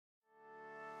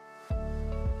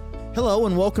Hello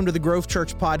and welcome to the Grove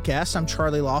Church Podcast. I'm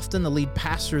Charlie Lofton, the lead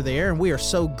pastor there, and we are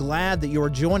so glad that you're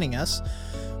joining us.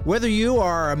 Whether you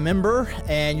are a member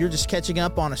and you're just catching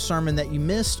up on a sermon that you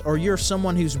missed, or you're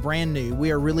someone who's brand new,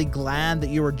 we are really glad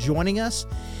that you are joining us.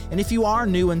 And if you are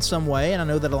new in some way, and I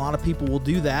know that a lot of people will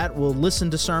do that, will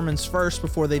listen to sermons first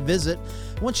before they visit,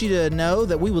 I want you to know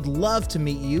that we would love to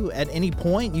meet you at any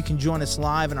point. You can join us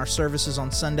live in our services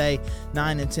on Sunday,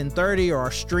 9 and 10:30, or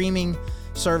our streaming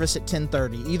service at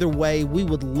 10:30. Either way, we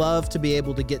would love to be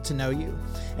able to get to know you.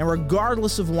 And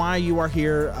regardless of why you are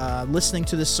here listening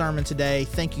to this sermon today,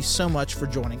 thank you so much for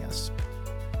joining us.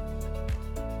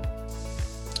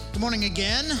 Good morning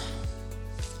again.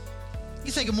 You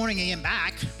can say good morning again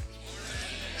back.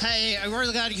 Hey, we're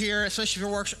really glad you're here, especially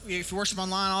if you worship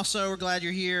online also. We're glad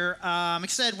you're here. Like I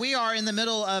said, we are in the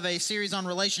middle of a series on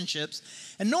relationships.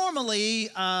 And normally,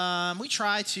 we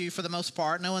try to, for the most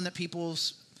part, knowing that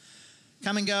people's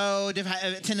come and go,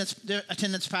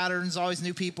 attendance patterns, always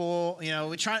new people. You know,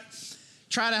 we try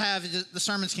to have the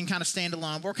sermons can kind of stand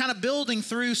alone. But we're kind of building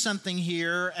through something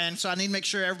here, and so I need to make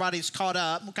sure everybody's caught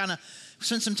up. We'll kind of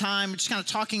spend some time just kind of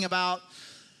talking about,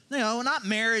 you know, not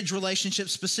marriage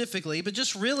relationships specifically, but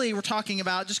just really we're talking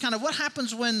about just kind of what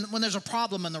happens when there's a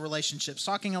problem in the relationships.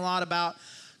 Talking a lot about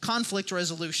conflict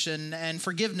resolution and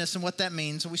forgiveness and what that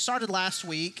means. And we started last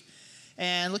week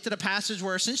and looked at a passage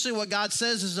where essentially what God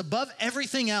says is above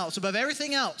everything else, God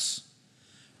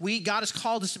has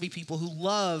called us to be people who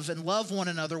love one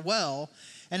another well.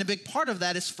 And a big part of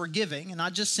that is forgiving, and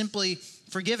not just simply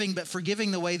forgiving, but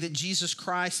forgiving the way that Jesus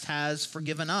Christ has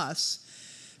forgiven us.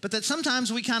 But that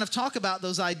sometimes we kind of talk about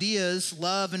those ideas,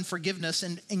 love and forgiveness,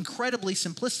 in incredibly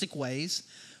simplistic ways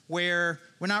where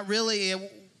we're not really...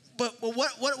 But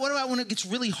what about when it gets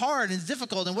really hard and it's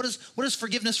difficult? And what does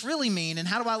forgiveness really mean? And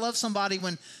how do I love somebody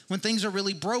when things are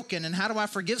really broken? And how do I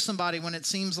forgive somebody when it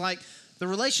seems like the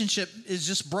relationship is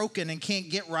just broken and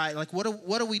can't get right? Like, what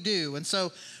do we do? And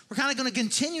so we're kind of going to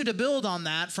continue to build on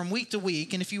that from week to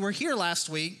week. And if you were here last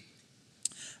week,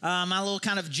 my little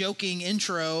kind of joking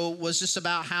intro was just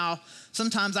about how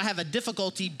sometimes I have a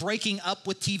difficulty breaking up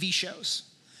with TV shows.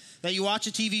 That you watch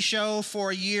a TV show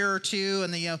for a year or two,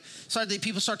 and then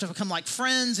people start to become like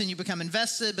friends, and you become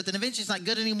invested. But then eventually, it's not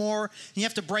good anymore, and you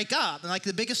have to break up. And like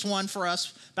the biggest one for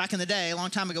us back in the day, a long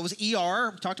time ago, was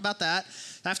ER. We talked about that.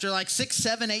 After like 6,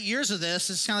 7, 8 years of this,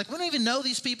 it's kind of like we don't even know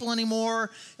these people anymore.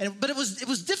 But it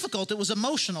was difficult. It was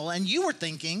emotional, and you were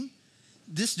thinking,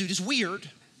 this dude is weird.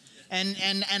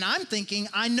 And I'm thinking,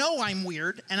 I know I'm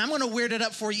weird, and I'm going to weird it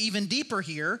up for you even deeper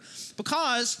here,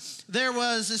 because there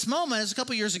was this moment, it was a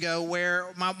couple years ago, where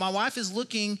my wife is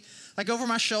looking like over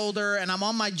my shoulder, and I'm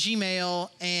on my Gmail,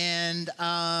 and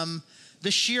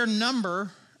the sheer number,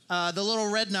 the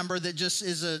little red number that just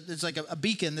is like a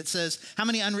beacon that says how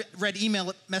many unread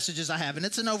email messages I have, and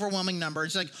it's an overwhelming number.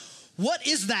 It's like, what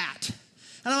is that?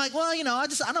 And I'm like, well, you know, I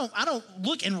don't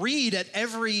look and read at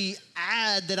every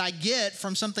ad that I get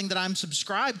from something that I'm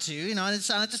subscribed to, you know, and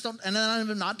I just don't, and then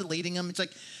I'm not deleting them. It's like,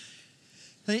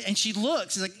 and she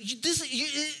looks, it's like,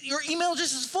 your email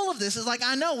address is full of this. It's like,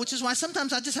 I know, which is why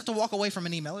sometimes I just have to walk away from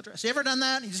an email address. You ever done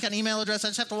that? You just got an email address, I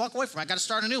just have to walk away from it. I got to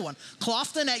start a new one.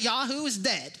 Clofton@Yahoo is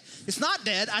dead. It's not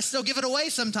dead. I still give it away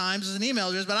sometimes as an email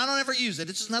address, but I don't ever use it.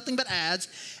 It's just nothing but ads.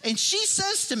 And she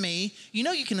says to me, you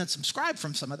know, you can unsubscribe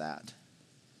from some of that.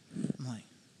 I'm like,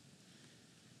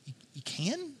 you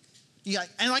can? Yeah,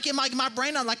 and like in my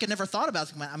brain, I never thought about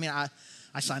it. I mean, I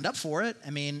signed up for it. I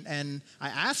mean, and I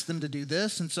asked them to do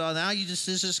this, and so now this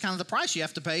is just kind of the price you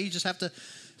have to pay. You just have to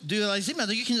do like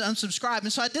email. You can unsubscribe,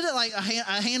 and so I did it like a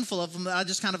handful of them that I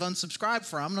just kind of unsubscribed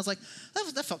from, and I was like,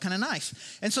 that felt kind of nice.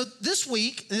 And so this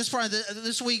week,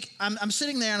 I'm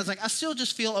sitting there, and I was like, I still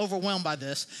just feel overwhelmed by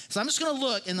this. So I'm just going to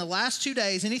look in the last 2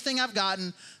 days, anything I've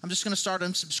gotten, I'm just going to start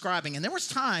unsubscribing. And there was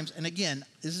times, and again,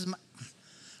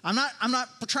 I'm not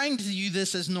portraying to you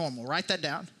this as normal. Write that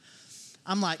down.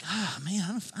 I'm like, oh man,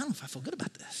 I don't know if I feel good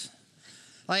about this.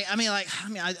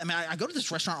 I go to this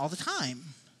restaurant all the time.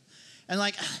 And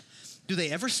like, do they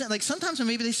ever send, like sometimes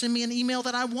maybe they send me an email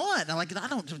that I want. And I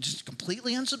don't just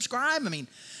completely unsubscribe. I mean,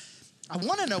 I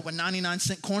want to know when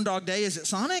 99-cent corn dog day is at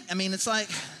Sonic. I mean, it's like,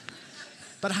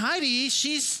 but Heidi,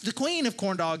 she's the queen of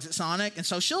corn dogs at Sonic. And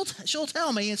so she'll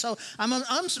tell me. And so I'm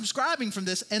unsubscribing from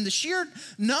this. And the sheer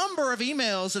number of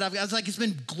emails that I've got, it's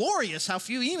been glorious how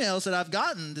few emails that I've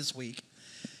gotten this week.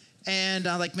 And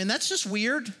I'm like, man, that's just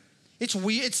weird. It's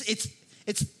weird.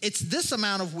 It's this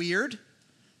amount of weird.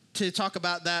 To talk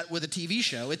about that with a TV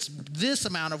show. It's this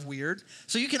amount of weird.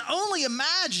 So you can only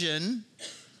imagine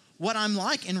what I'm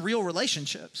like in real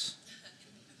relationships.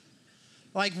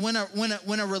 Like when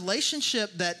a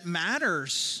relationship that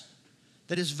matters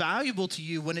that is valuable to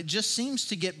you when it just seems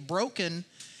to get broken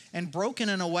and broken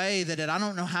in a way that I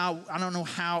don't know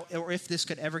how or if this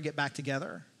could ever get back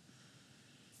together?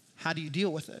 How do you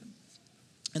deal with it?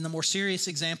 And the more serious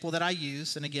example that I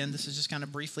use, and again, this is just kind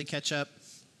of briefly catch up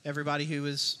everybody who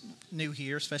is new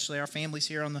here, especially our families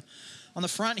here on the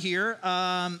front here.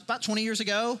 About 20 years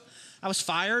ago, I was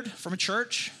fired from a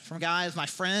church from a guy as my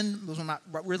friend, was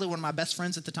really one of my best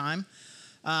friends at the time.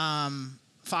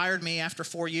 Fired me after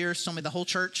 4 years, told me the whole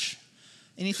church,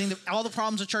 all the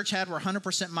problems the church had were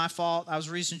 100% my fault. I was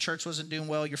the reason church wasn't doing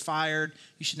well. You're fired.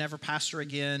 You should never pastor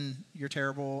again. You're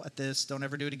terrible at this. Don't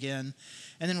ever do it again.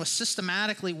 And then was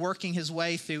systematically working his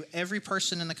way through every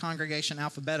person in the congregation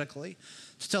alphabetically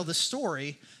to tell the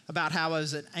story about how I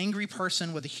was an angry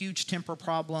person with a huge temper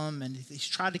problem, and he's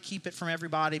tried to keep it from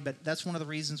everybody, but that's one of the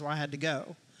reasons why I had to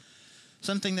go.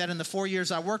 Something that in the 4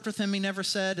 years I worked with him, he never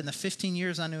said. In the 15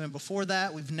 years I knew him before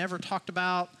that, we've never talked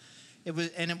about. It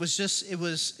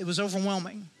was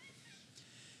overwhelming.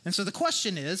 And so the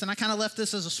question is, and I kind of left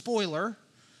this as a spoiler,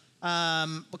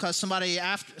 because somebody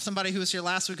who was here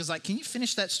last week was like, "Can you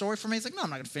finish that story for me?" He's like, "No,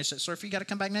 I'm not going to finish that story for you. You got to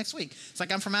come back next week." It's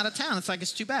like, "I'm from out of town." It's like,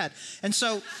 it's too bad. And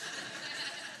so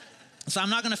I'm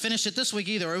not going to finish it this week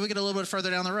either, or we get a little bit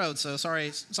further down the road. So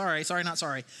sorry, not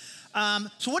sorry.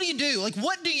 So what do you do? Like,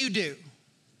 what do you do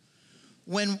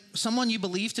when someone you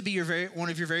believe to be one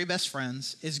of your very best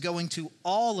friends is going to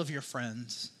all of your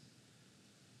friends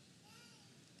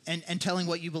and telling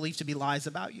what you believe to be lies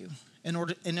about you in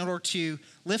order to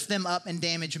lift them up and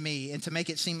damage me and to make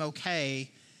it seem okay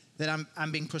that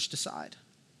I'm being pushed aside?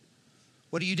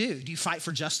 What do you do? Do you fight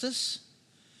for justice?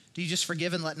 Do you just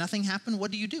forgive and let nothing happen?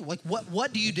 What do you do? Like,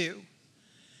 what do you do?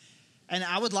 And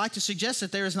I would like to suggest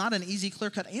that there is not an easy,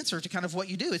 clear-cut answer to kind of what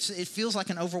you do. It feels like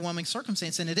an overwhelming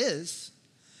circumstance, and it is.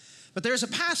 But there's a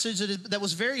passage that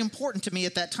was very important to me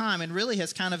at that time and really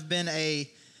has kind of been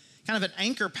an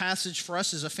anchor passage for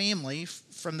us as a family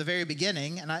from the very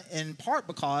beginning, and in part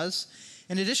because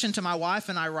in addition to my wife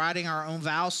and I writing our own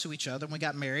vows to each other when we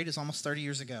got married, it's almost 30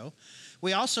 years ago,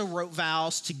 we also wrote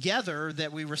vows together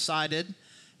that we recited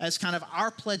as kind of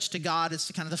our pledge to God as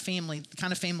to kind of the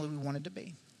kind of family we wanted to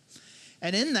be.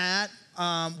 And in that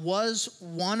was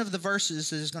one of the verses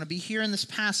that is going to be here in this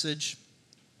passage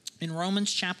in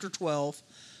Romans chapter 12,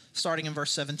 starting in verse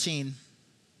 17.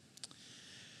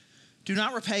 Do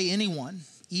not repay anyone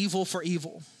evil for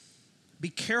evil. Be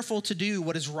careful to do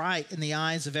what is right in the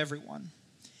eyes of everyone.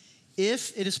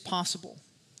 If it is possible,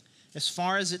 as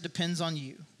far as it depends on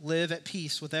you, live at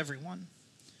peace with everyone.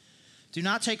 Do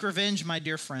not take revenge, my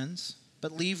dear friends,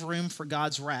 but leave room for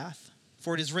God's wrath.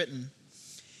 For it is written,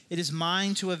 "It is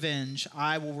mine to avenge,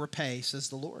 I will repay," says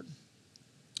the Lord.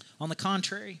 On the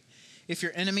contrary, if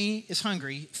your enemy is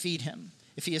hungry, feed him.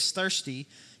 If he is thirsty,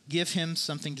 give him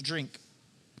something to drink.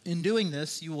 In doing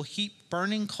this, you will heap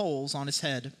burning coals on his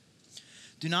head.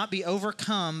 Do not be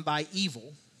overcome by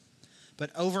evil,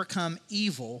 but overcome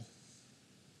evil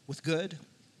with good.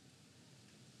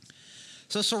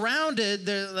 So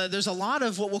there's a lot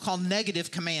of what we'll call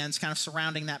negative commands kind of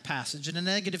surrounding that passage. And a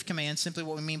negative command, simply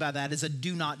what we mean by that is a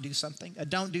do not do something. A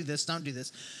don't do this, don't do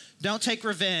this. Don't take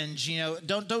revenge,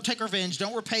 don't take revenge.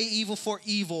 Don't repay evil for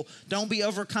evil. Don't be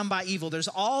overcome by evil. There's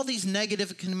all these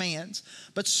negative commands,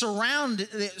 but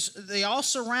they all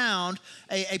surround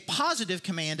a positive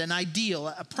command, an ideal,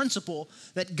 a principle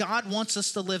that God wants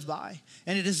us to live by.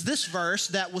 And it is this verse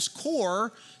that was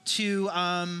core to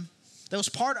that was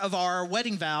part of our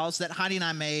wedding vows that Heidi and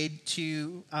I made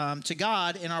to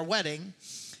God in our wedding.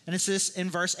 And it's this in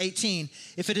verse 18.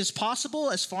 If it is possible,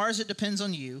 as far as it depends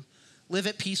on you, live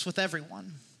at peace with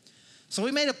everyone. So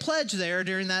we made a pledge there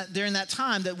during that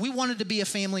time that we wanted to be a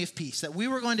family of peace, that we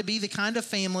were going to be the kind of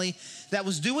family that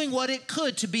was doing what it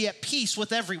could to be at peace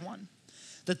with everyone.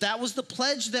 That was the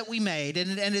pledge that we made.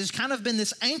 And it has kind of been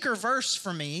this anchor verse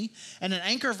for me and an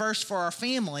anchor verse for our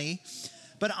family.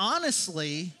 But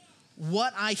honestly,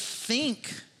 what I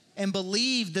think and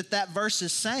believe that verse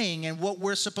is saying and what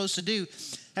we're supposed to do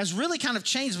has really kind of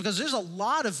changed, because there's a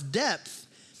lot of depth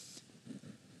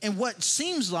in what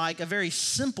seems like a very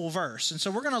simple verse. And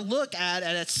so we're going to look at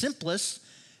its simplest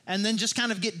and then just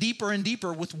kind of get deeper and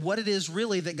deeper with what it is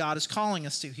really that God is calling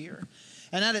us to here.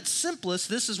 And at its simplest,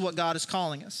 this is what God is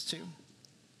calling us to.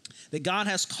 That God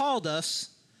has called us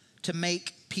to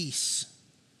make peace.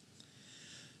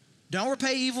 Don't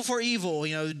repay evil for evil.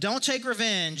 Don't take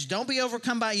revenge. Don't be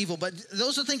overcome by evil. But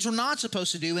those are things we're not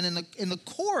supposed to do. And in the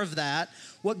core of that,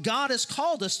 what God has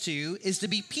called us to is to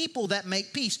be people that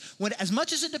make peace. When, as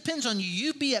much as it depends on you,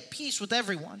 you be at peace with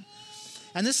everyone.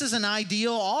 And this is an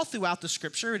ideal all throughout the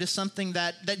scripture. It is something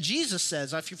that Jesus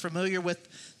says. If you're familiar with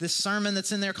this sermon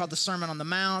that's in there called the Sermon on the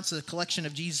Mount, it's a collection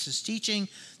of Jesus' teaching.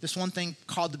 This one thing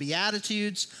called the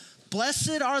Beatitudes.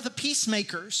 Blessed are the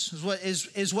peacemakers,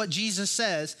 is what Jesus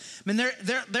says. I mean,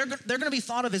 they're going to be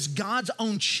thought of as God's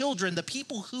own children, the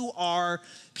people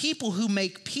who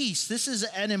make peace. This is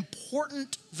an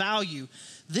important value.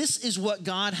 This is what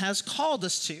God has called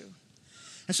us to.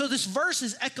 And so this verse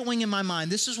is echoing in my mind.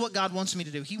 This is what God wants me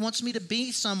to do. He wants me to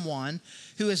be someone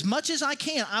who, as much as I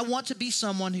can, I want to be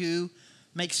someone who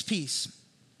makes peace.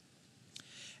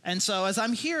 And so as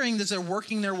I'm hearing that they're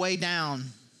working their way down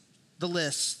the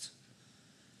list,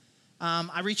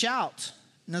 I reach out.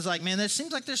 And I was like, man, it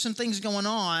seems like there's some things going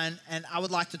on, and I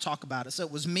would like to talk about it. So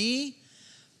it was me,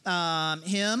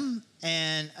 him,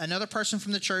 and another person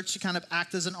from the church to kind of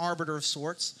act as an arbiter of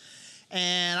sorts.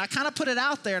 And I kind of put it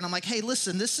out there, and I'm like, hey,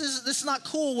 listen, this is not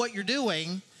cool what you're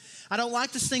doing. I don't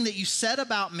like this thing that you said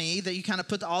about me, that you kind of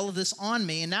put all of this on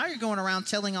me. And now you're going around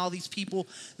telling all these people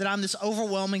that I'm this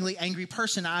overwhelmingly angry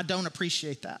person. I don't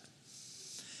appreciate that.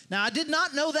 Now, I did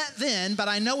not know that then, but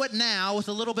I know it now with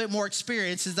a little bit more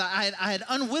experience, is that I had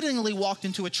unwittingly walked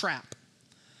into a trap.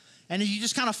 And you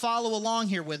just kind of follow along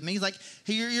here with me. Like,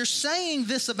 you're saying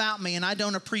this about me, and I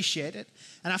don't appreciate it.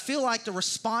 And I feel like the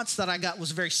response that I got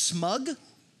was very smug.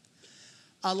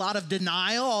 A lot of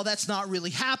denial. Oh, that's not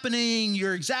really happening.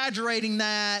 You're exaggerating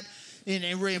that. And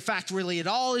in fact, really, it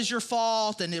all is your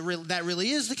fault. And that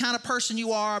really is the kind of person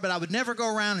you are. But I would never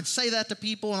go around and say that to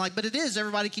people. And like, but it is.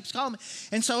 Everybody keeps calling me.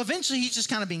 And so eventually, he's just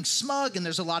kind of being smug. And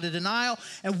there's a lot of denial.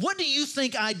 And what do you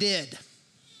think I did?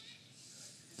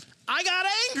 I got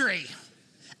angry.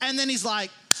 And then he's like,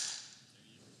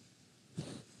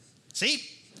 see,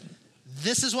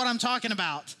 this is what I'm talking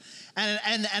about. And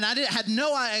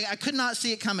I could not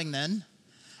see it coming then.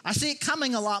 I see it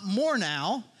coming a lot more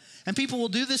now. And people will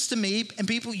do this to me, and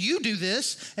you do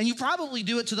this, and you probably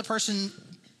do it to the person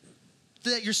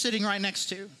that you're sitting right next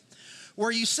to,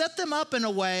 where you set them up in a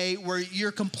way where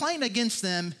your complaint against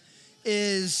them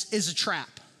is a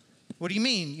trap. What do you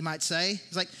mean, you might say?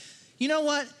 It's like, you know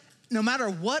what? No matter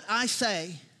what I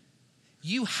say,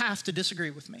 you have to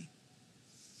disagree with me.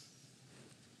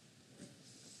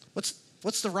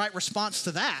 What's the right response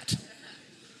to that?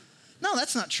 No,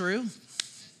 that's not true.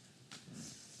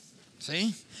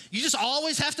 See? You just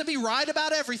always have to be right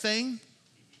about everything.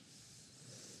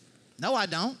 No, I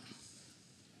don't.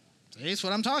 See, this is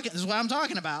what I'm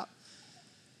talking about.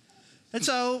 And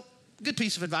so, good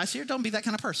piece of advice here. Don't be that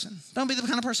kind of person. Don't be the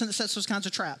kind of person that sets those kinds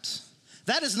of traps.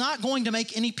 That is not going to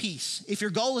make any peace. If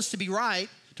your goal is to be right,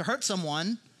 to hurt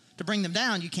someone, to bring them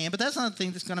down, you can, but that's not the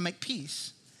thing that's going to make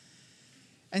peace.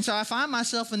 And so I find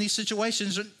myself in these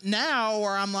situations now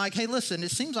where I'm like, hey, listen,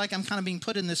 it seems like I'm kind of being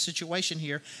put in this situation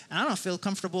here, and I don't feel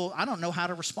comfortable. I don't know how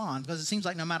to respond, because it seems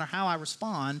like no matter how I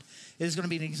respond, it is going to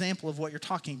be an example of what you're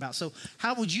talking about. So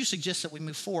how would you suggest that we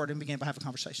move forward and begin to have a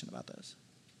conversation about this?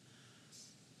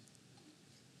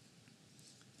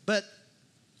 But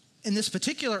in this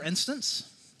particular instance,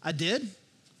 I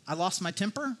lost my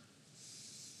temper,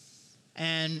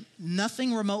 and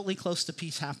nothing remotely close to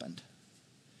peace happened.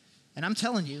 And I'm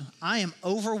telling you, I am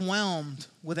overwhelmed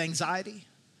with anxiety.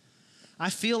 I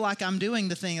feel like I'm doing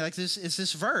the thing, like this is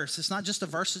this verse. It's not just a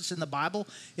verse that's in the Bible.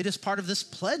 It is part of this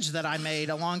pledge that I made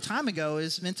a long time ago.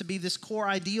 It's meant to be this core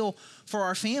ideal for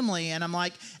our family. And I'm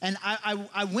like, and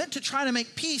I went to try to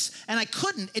make peace, and I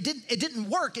couldn't. It didn't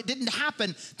work. It didn't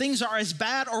happen. Things are as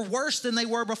bad or worse than they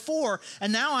were before.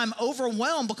 And now I'm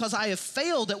overwhelmed because I have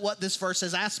failed at what this verse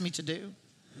has asked me to do.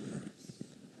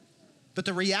 But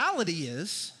the reality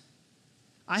is,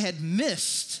 I had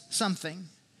missed some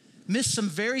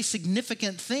very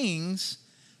significant things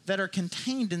that are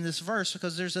contained in this verse,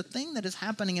 because there's a thing that is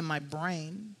happening in my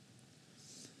brain.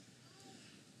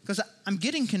 Because I'm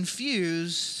getting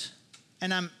confused,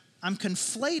 and I'm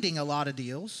conflating a lot of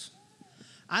deals.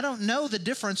 I don't know the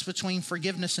difference between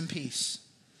forgiveness and peace.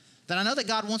 That I know that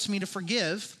God wants me to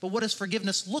forgive, but what does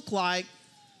forgiveness look like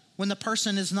when the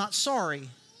person is not sorry?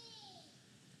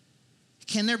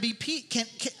 Can there be peace?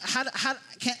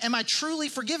 Am I truly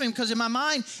forgiving? Because in my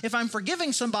mind, if I'm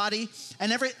forgiving somebody,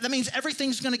 that means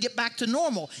everything's going to get back to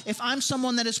normal. If I'm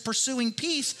someone that is pursuing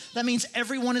peace, that means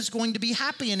everyone is going to be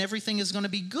happy and everything is going to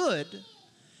be good.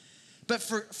 But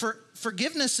for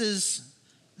forgiveness is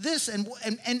this and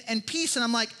peace, and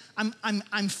I'm like,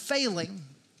 I'm failing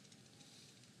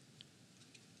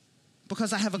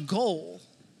because I have a goal.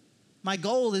 My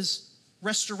goal is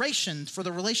restoration, for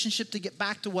the relationship to get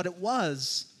back to what it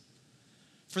was,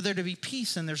 for there to be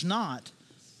peace, and there's not.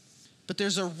 But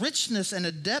there's a richness and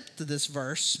a depth to this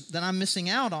verse that I'm missing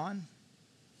out on.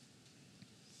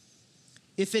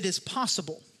 if it is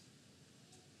possible,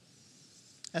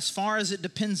 as far as it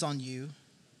depends on you,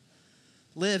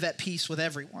 live at peace with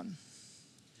everyone.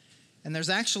 And there's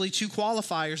actually two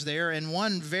qualifiers there, and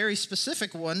one very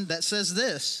specific one that says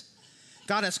this: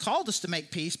 God has called us to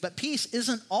make peace, but peace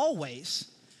isn't always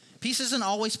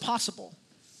possible.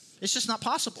 It's just not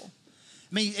possible.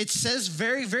 I mean, it says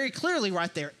very, very clearly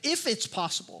right there, if it's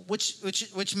possible,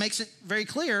 which makes it very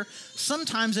clear,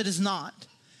 sometimes it is not.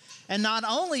 And not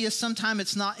only is sometimes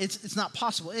it's not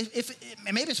possible,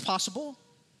 maybe it's possible,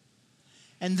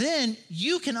 and then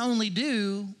you can only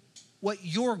do what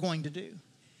you're going to do.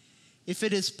 If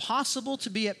it is possible to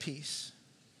be at peace,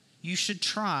 you should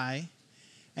try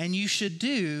and you should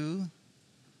do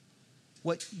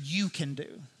what you can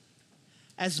do.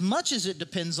 As much as it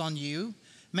depends on you,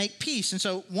 make peace. And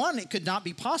so, one, it could not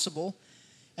be possible,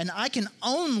 and I can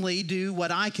only do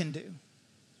what I can do.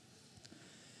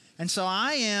 And so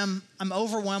I'm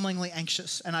overwhelmingly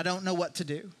anxious, and I don't know what to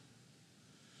do,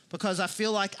 because I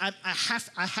feel like I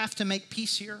have to make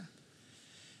peace here.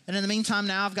 And in the meantime,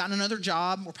 now I've gotten another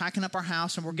job. We're packing up our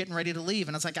house, and we're getting ready to leave.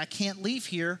 And it's like, I can't leave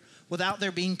here without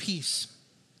there being peace.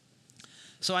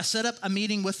 So I set up a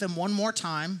meeting with them one more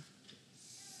time,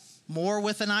 more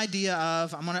with an idea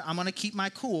of I'm gonna keep my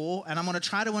cool, and I'm gonna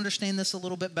try to understand this a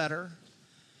little bit better.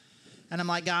 And I'm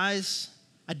like, guys,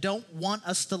 I don't want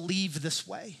us to leave this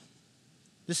way.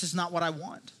 This is not what I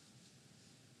want.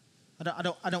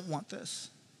 I don't want this.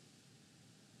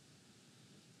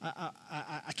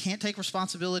 I can't take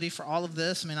responsibility for all of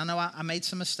this. I mean, I know I made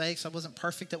some mistakes. I wasn't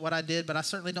perfect at what I did, but I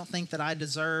certainly don't think that I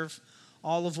deserve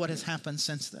all of what has happened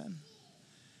since then.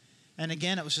 And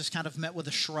again, it was just kind of met with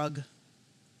a shrug.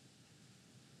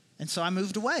 And so I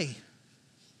moved away.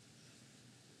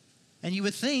 And you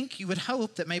would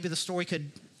hope that maybe the story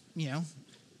could,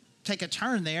 take a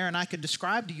turn there, and I could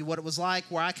describe to you what it was like,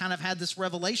 where I kind of had this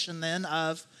revelation then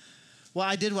of, well,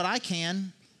 I did what I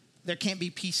can. There can't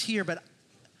be peace here, but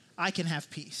I can have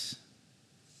peace.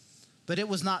 But it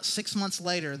was not 6 months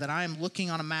later that I am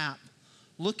looking on a map,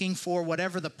 looking for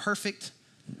whatever the perfect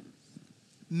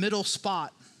middle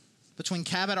spot between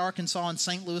Cabot, Arkansas, and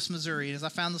St. Louis, Missouri. As I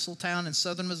found this little town in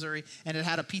southern Missouri, and it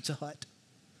had a Pizza Hut.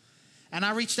 And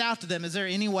I reached out to them, is there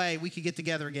any way we could get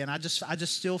together again? I just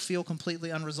still feel completely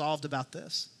unresolved about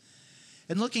this.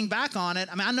 And looking back on it,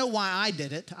 I mean, I know why I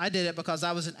did it. I did it because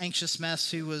I was an anxious mess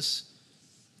who was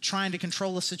trying to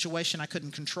control a situation I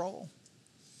couldn't control.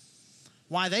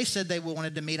 Why they said they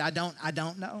wanted to meet, I don't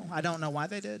know. I don't know why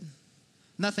they did.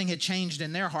 Nothing had changed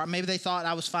in their heart. Maybe they thought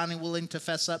I was finally willing to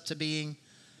fess up to being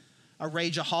a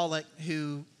rageaholic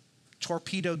who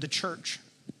torpedoed the church.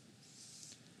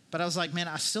 But I was like, man,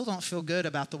 I still don't feel good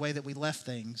about the way that we left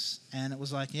things. And it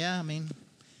was like, yeah, I mean,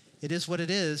 it is what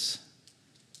it is.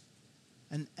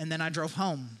 And then I drove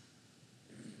home.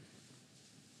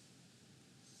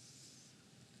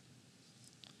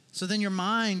 So then your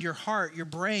mind, your heart, your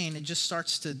brain, it just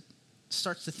starts to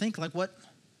think like, what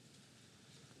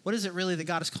is it really that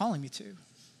God is calling me to?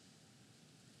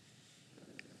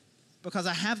 Because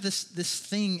I have this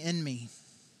thing in me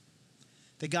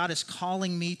that God is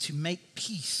calling me to make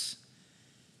peace.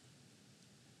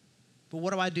 But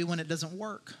what do I do when it doesn't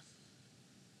work?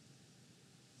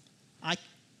 I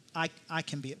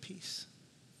can be at peace.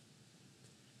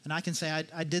 And I can say,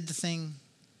 I did the thing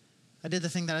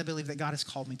that I believe that God has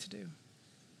called me to do.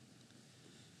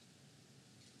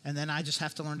 And then I just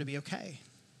have to learn to be okay.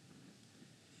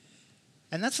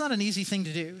 And that's not an easy thing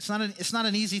to do. It's not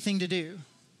an easy thing to do.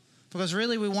 Because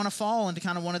really we want to fall into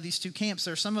kind of one of these two camps.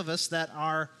 There are some of us that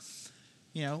are,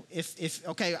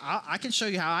 I can show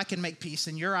you how I can make peace,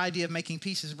 and your idea of making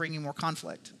peace is bringing more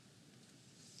conflict.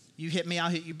 You hit me, I'll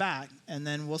hit you back, and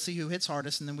then we'll see who hits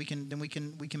hardest, and then we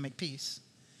can make peace.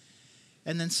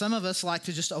 And then some of us like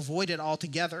to just avoid it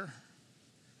altogether.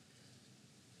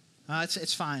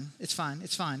 It's fine, and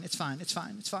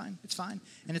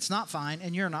it's not fine,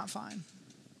 and you're not fine.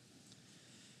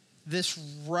 This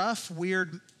rough,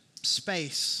 weird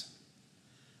space.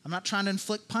 I'm not trying to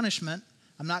inflict punishment.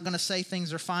 I'm not going to say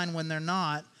things are fine when they're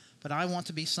not, but I want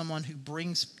to be someone who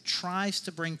tries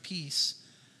to bring peace,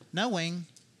 knowing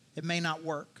it may not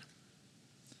work.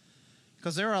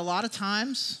 Because there are a lot of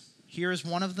times, here is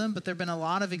one of them, but there have been a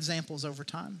lot of examples over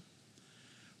time,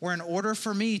 where in order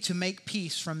for me to make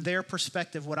peace from their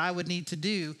perspective, what I would need to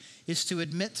do is to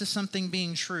admit to something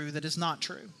being true that is not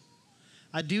true.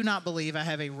 I do not believe I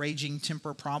have a raging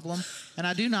temper problem, and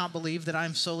I do not believe that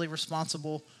I'm solely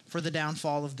responsible for the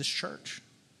downfall of this church.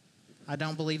 I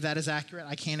don't believe that is accurate.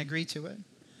 I can't agree to it.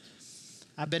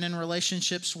 I've been in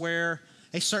relationships where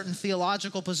a certain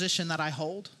theological position that I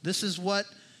hold, this is what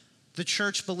the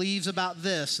church believes about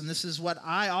this, and this is what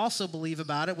I also believe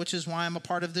about it, which is why I'm a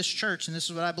part of this church, and this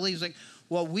is what I believe. It's like,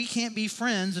 well, we can't be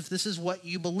friends if this is what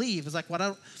you believe. It's like,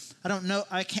 well, I don't know.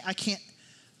 I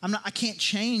can't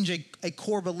change a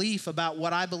core belief about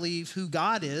what I believe, who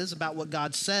God is, about what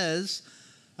God says,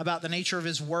 about the nature of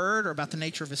his word, or about the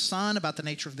nature of his son, about the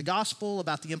nature of the gospel,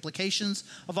 about the implications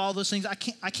of all those things. I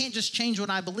can't just change what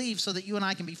I believe so that you and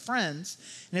I can be friends.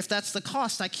 And if that's the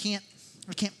cost, I can't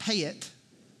pay it.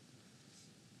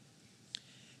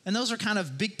 And those are kind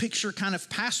of big picture kind of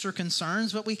pastor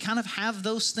concerns, but we kind of have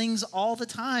those things all the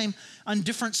time on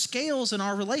different scales in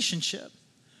our relationship,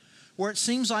 where it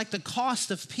seems like the cost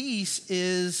of peace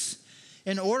is,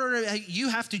 in order to, you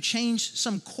have to change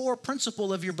some core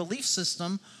principle of your belief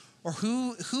system, or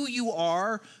who you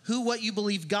are, what you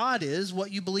believe God is, what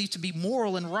you believe to be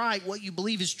moral and right, what you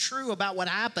believe is true about what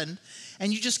happened,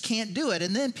 and you just can't do it.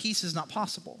 And then peace is not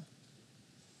possible.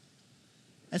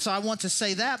 And so I want to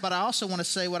say that, but I also want to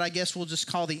say what I guess we'll just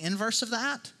call the inverse of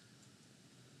that.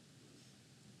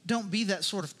 Don't be that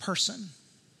sort of person.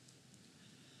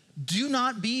 Do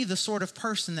not be the sort of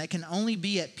person that can only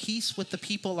be at peace with the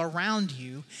people around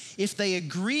you if they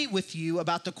agree with you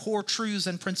about the core truths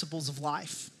and principles of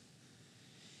life.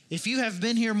 If you have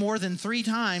been here more than 3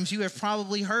 times, you have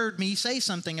probably heard me say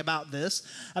something about this,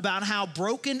 about how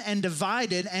broken and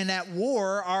divided and at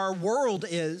war our world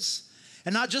is.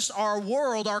 And not just our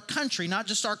world, our country, not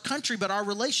just our country, but our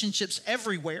relationships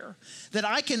everywhere. That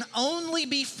I can only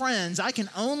be friends, I can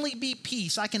only be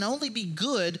peace, I can only be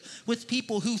good with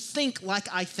people who think like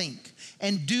I think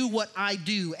and do what I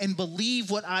do and believe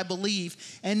what I believe.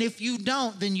 And if you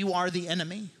don't, then you are the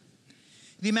enemy.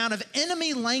 The amount of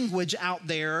enemy language out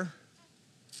there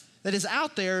that is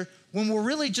out there when we're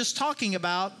really just talking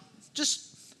about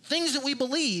just things that we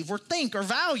believe or think or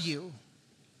value.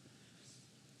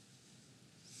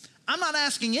 I'm not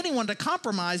asking anyone to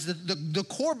compromise the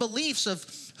core beliefs of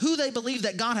who they believe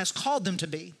that God has called them to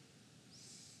be.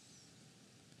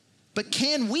 But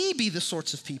can we be the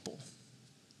sorts of people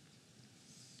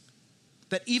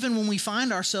that even when we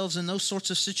find ourselves in those sorts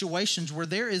of situations where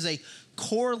there is a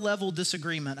core level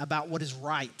disagreement about what is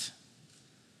right,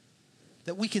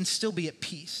 that we can still be at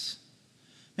peace?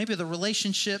 Maybe the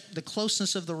relationship, the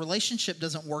closeness of the relationship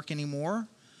doesn't work anymore.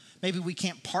 Maybe we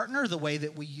can't partner the way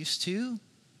that we used to.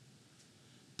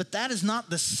 But that is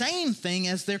not the same thing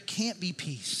as there can't be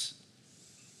peace.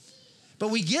 But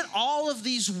we get all of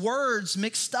these words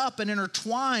mixed up and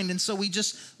intertwined, and so we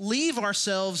just leave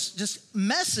ourselves just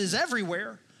messes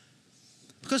everywhere.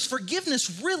 Because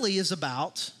forgiveness really is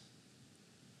about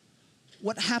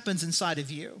what happens inside of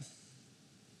you.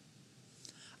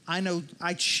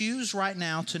 I choose right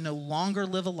now to no longer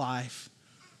live a life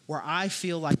where I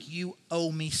feel like you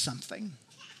owe me something.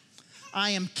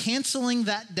 I am canceling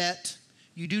that debt.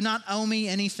 You do not owe me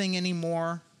anything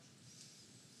anymore.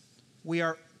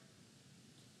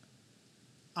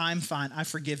 I'm fine. I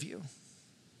forgive you.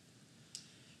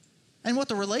 And what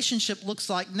the relationship looks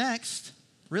like next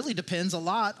really depends a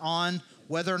lot on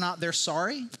whether or not they're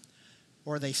sorry,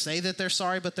 or they say that they're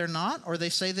sorry but they're not, or they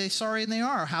say they're sorry and they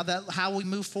are. How we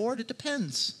move forward, it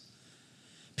depends.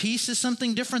 Peace is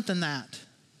something different than that.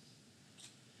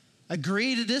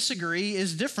 Agree to disagree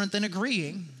is different than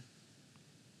agreeing.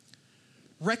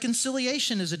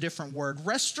 Reconciliation is a different word.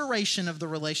 Restoration of the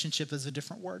relationship is a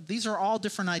different word. These are all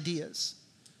different ideas.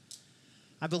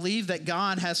 I believe that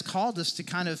God has called us to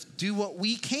kind of do what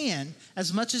we can,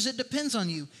 as much as it depends on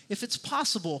you, if it's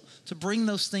possible, to bring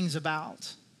those things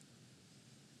about.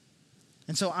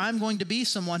 And so I'm going to be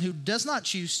someone who does not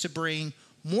choose to bring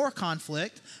more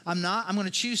conflict. I'm going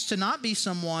to choose to not be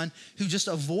someone who just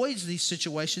avoids these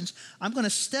situations. I'm going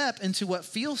to step into what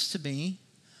feels to me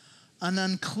an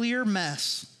unclear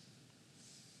mess.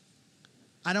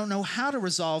 I don't know how to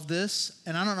resolve this,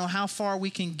 and I don't know how far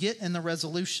we can get in the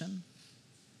resolution.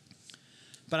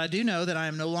 But I do know that I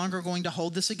am no longer going to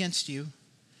hold this against you,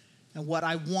 and what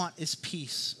I want is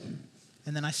peace.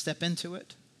 And then I step into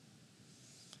it.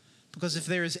 Because if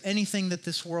there is anything that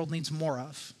this world needs more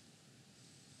of,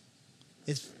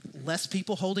 it's less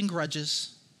people holding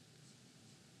grudges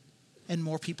and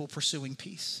more people pursuing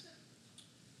peace.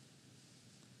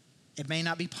 It may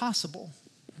not be possible,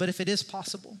 but if it is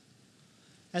possible,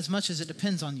 as much as it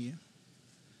depends on you,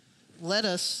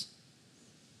 let's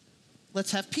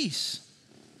have peace.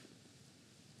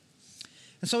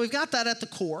 And so we've got that at the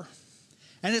core.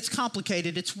 And it's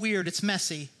complicated, it's weird, it's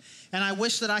messy. And I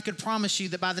wish that I could promise you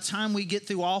that by the time we get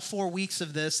through all 4 weeks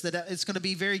of this, that it's going to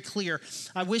be very clear.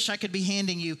 I wish I could be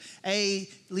handing you A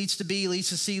leads to B, leads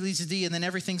to C, leads to D, and then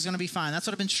everything's going to be fine. That's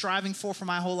what I've been striving for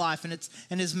my whole life,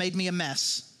 and has made me a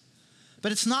mess.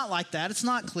 But it's not like that. It's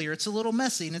not clear. It's a little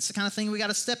messy, and it's the kind of thing we got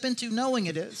to step into knowing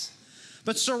it is.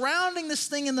 But surrounding this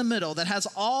thing in the middle that has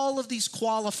all of these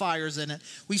qualifiers in it,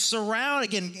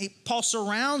 Paul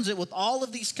surrounds it with all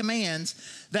of these commands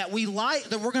that we like,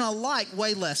 that we're going to like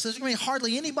way less. There's going to be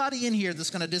hardly anybody in here that's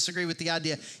going to disagree with the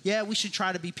idea, yeah, we should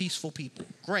try to be peaceful people.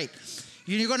 Great.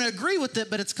 You're going to agree with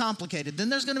it, but it's complicated. Then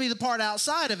there's going to be the part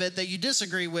outside of it that you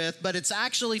disagree with, but it's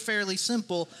actually fairly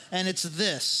simple, and it's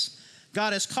this.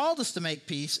 God has called us to make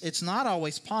peace. It's not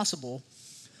always possible,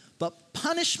 but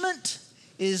punishment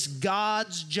is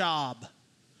God's job.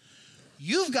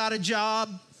 You've got a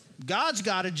job. God's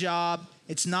got a job.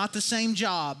 It's not the same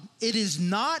job. It is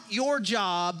not your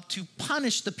job to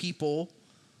punish the people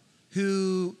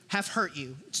who have hurt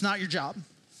you. It's not your job.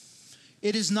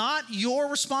 It is not your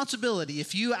responsibility.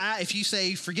 If you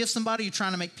say forgive somebody, you're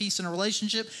trying to make peace in a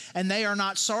relationship, and they are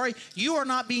not sorry, you are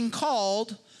not being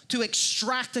called to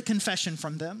extract a confession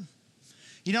from them.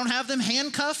 You don't have them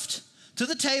handcuffed to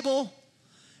the table,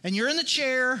 and you're in the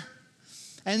chair,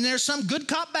 and there's some good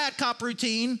cop, bad cop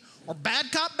routine, or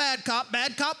bad cop,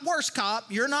 worse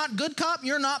cop. You're not good cop,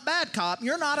 you're not bad cop.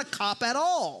 You're not a cop at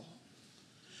all.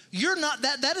 You're not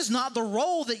that is not the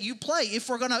role that you play. If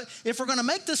we're gonna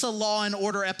make this a Law and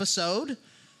Order episode,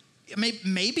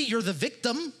 maybe you're the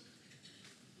victim.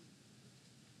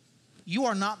 You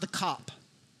are not the cop.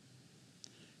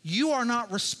 You are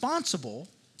not responsible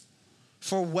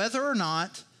for whether or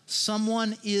not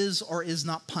someone is or is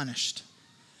not punished.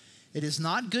 It is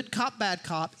not good cop, bad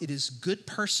cop. It is good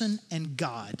person and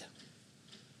God.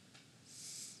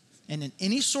 And in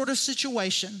any sort of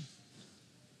situation,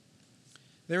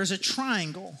 there is a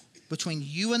triangle between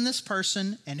you and this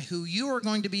person and who you are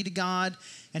going to be to God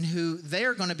and who they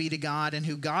are going to be to God and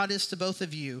who God is to both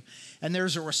of you. And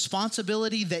there's a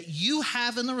responsibility that you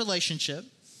have in the relationship.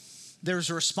 There's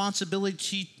a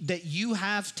responsibility that you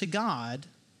have to God.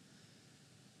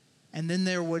 And then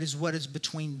there what is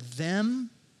between them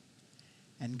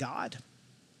and God.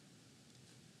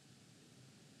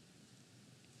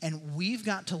 And we've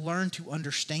got to learn to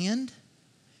understand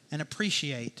and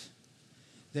appreciate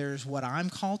there's what I'm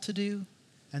called to do,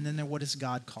 and then what is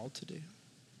God called to do.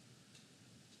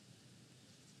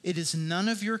 It is none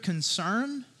of your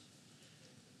concern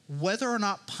whether or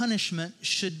not punishment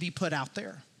should be put out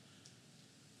there.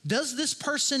 Does this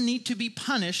person need to be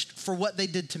punished for what they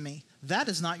did to me? That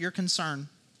is not your concern.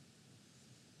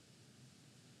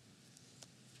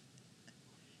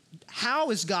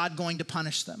 How is God going to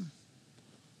punish them?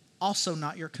 Also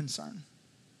not your concern.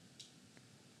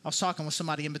 I was talking with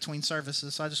somebody in between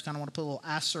services, so I just kind of want to put a little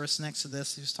asterisk next to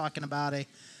this. He was talking about a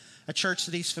church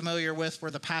that he's familiar with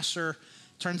where the pastor,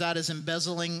 turns out, is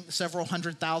embezzling several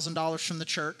 $100,000 from the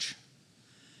church.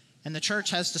 And the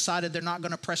church has decided they're not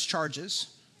going to press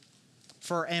charges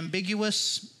for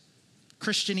ambiguous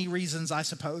Christian-y reasons, I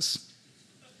suppose.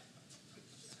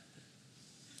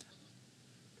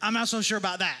 I'm not so sure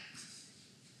about that.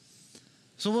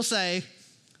 So we'll say,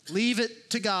 leave it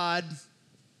to God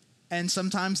and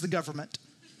sometimes the government.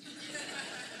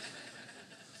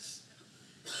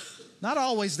 Not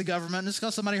always the government. Just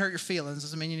because somebody hurt your feelings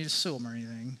doesn't mean you need to sue them or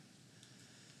anything.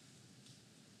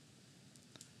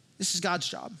 This is God's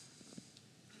job.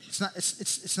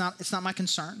 It's not my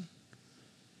concern.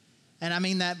 And I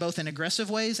mean that both in aggressive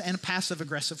ways and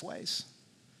passive-aggressive ways.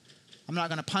 I'm not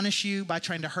going to punish you by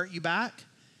trying to hurt you back,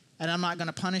 and I'm not going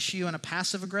to punish you in a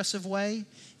passive-aggressive way.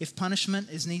 If punishment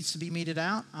needs to be meted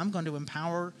out, I'm going to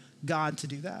empower God to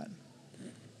do that.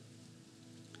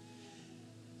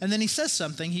 And then he says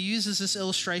something. He uses this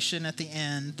illustration at the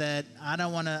end that I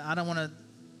don't want to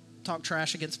talk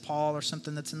trash against Paul or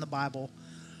something that's in the Bible.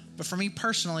 But for me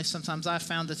personally, sometimes I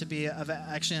found it to be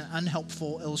actually an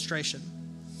unhelpful illustration.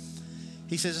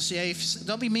 He says,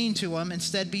 don't be mean to them.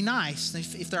 Instead, be nice.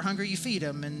 If they're hungry, you feed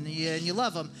them and you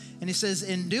love them. And he says,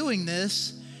 in doing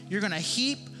this, you're going to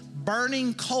heap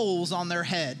burning coals on their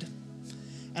head.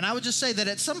 And I would just say that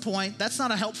at some point, that's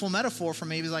not a helpful metaphor for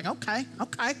me. He's like, okay,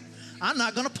 I'm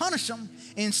not going to punish them.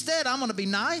 Instead, I'm going to be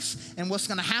nice. And what's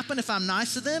going to happen if I'm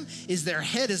nice to them is their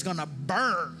head is going to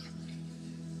burn.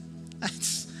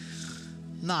 That's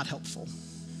not helpful.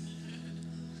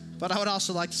 But I would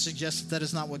also like to suggest that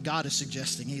is not what God is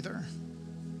suggesting either.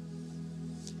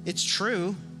 It's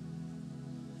true.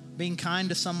 Being kind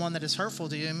to someone that is hurtful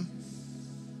to him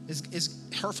is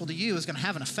hurtful to you is going to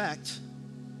have an effect.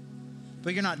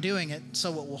 But you're not doing it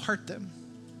so it will hurt them.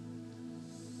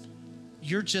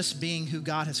 You're just being who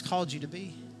God has called you to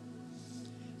be.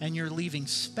 And you're leaving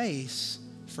space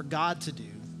for God to do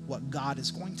what God is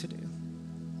going to do.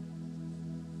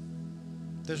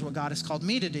 There's what God has called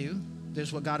me to do.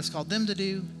 There's what God has called them to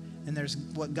do. And there's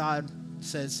what God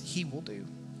says he will do.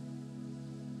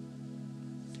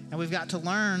 And we've got to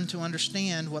learn to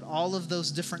understand what all of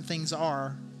those different things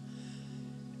are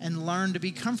and learn to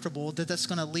be comfortable that that's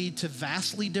going to lead to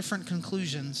vastly different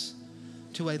conclusions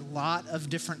to a lot of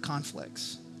different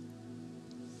conflicts.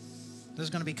 There's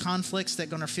going to be conflicts that are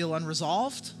going to feel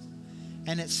unresolved,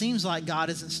 and it seems like God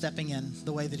isn't stepping in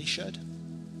the way that he should.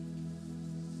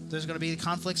 There's going to be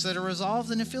conflicts that are resolved,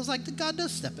 and it feels like that God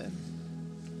does step in.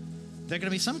 There are going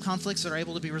to be some conflicts that are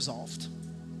able to be resolved.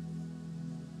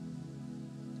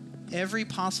 Every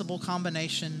possible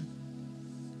combination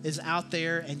is out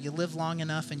there, and you live long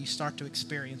enough and you start to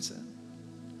experience it.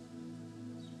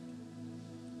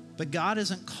 But God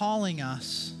isn't calling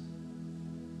us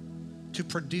to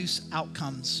produce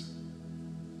outcomes,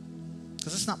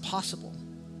 because it's not possible.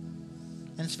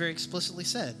 And it's very explicitly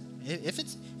said.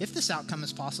 If this outcome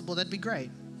is possible, that'd be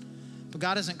great. But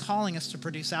God isn't calling us to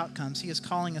produce outcomes. He is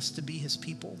calling us to be his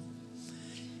people.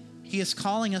 He is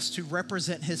calling us to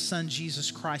represent his son,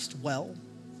 Jesus Christ, well,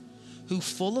 who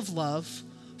full of love,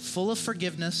 full of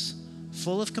forgiveness,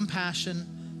 full of compassion,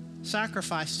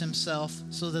 sacrificed himself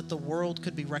so that the world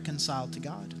could be reconciled to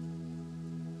God.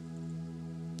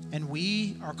 And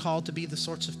we are called to be the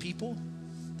sorts of people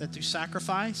that through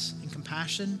sacrifice and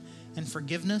compassion and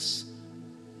forgiveness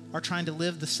are trying to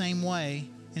live the same way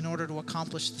in order to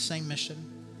accomplish the same mission,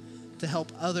 to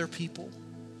help other people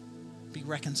be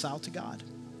reconciled to God.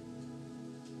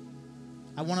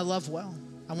 I want to love well.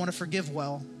 I want to forgive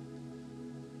well.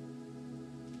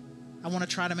 I want to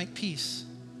try to make peace.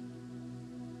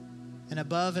 And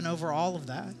above and over all of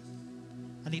that,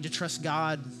 I need to trust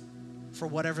God for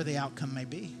whatever the outcome may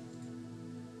be.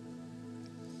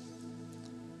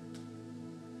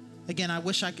 Again, I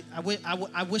wish I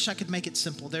could make it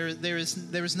simple. There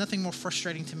is nothing more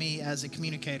frustrating to me as a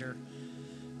communicator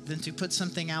than to put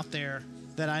something out there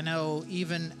that I know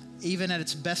even at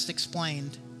its best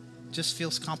explained just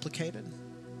feels complicated.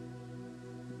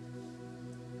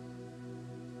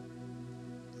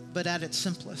 But at its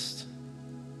simplest,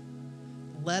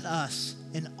 let us,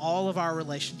 in all of our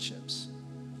relationships,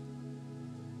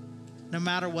 no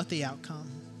matter what the outcome,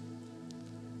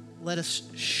 let us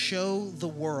show the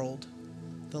world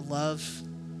the love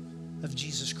of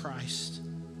Jesus Christ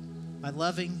by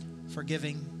loving,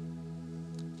 forgiving,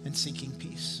 and seeking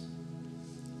peace.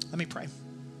 Let me pray.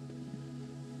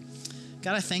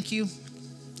 God, I thank you.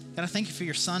 God, I thank you for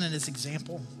your son and his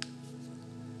example.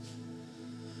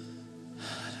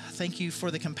 Thank you for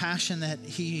the compassion that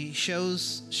he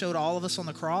showed all of us on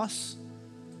the cross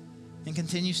and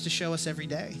continues to show us every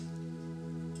day.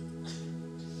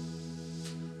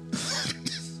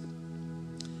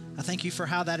 I thank you for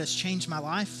how that has changed my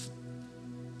life.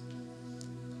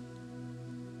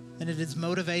 And it is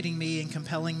motivating me and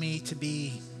compelling me to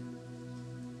be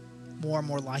more and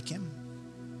more like him.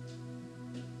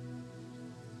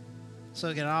 So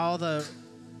again, all the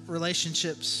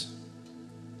relationships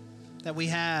that we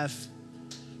have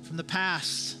from the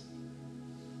past,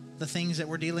 the things that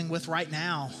we're dealing with right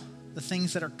now, the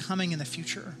things that are coming in the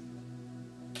future.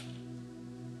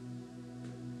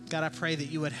 God, I pray that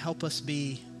you would help us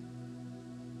be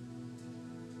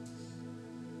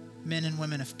men and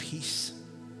women of peace,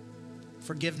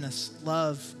 forgiveness,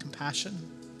 love, compassion.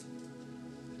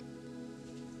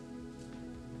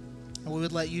 And we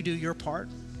would let you do your part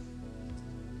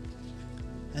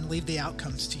and leave the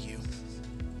outcomes to you.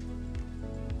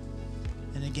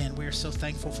 And again, we are so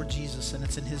thankful for Jesus, and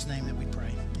it's in his name that we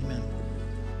pray. Amen.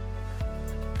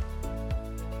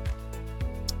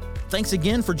 Thanks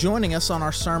again for joining us on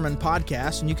our sermon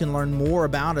podcast, and you can learn more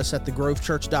about us at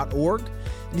thegrovechurch.org.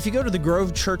 And if you go to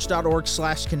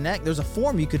thegrovechurch.org/connect, there's a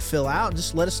form you could fill out.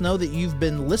 Just let us know that you've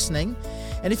been listening.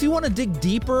 And if you want to dig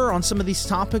deeper on some of these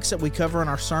topics that we cover in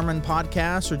our sermon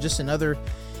podcast or just in other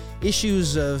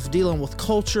issues of dealing with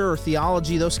culture or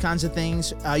theology, those kinds of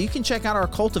things, you can check out our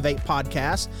Cultivate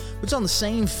podcast, which is on the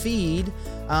same feed,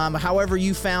 however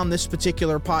you found this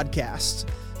particular podcast.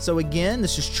 So again,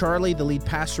 this is Charlie, the lead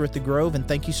pastor at The Grove, and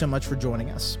thank you so much for joining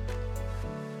us.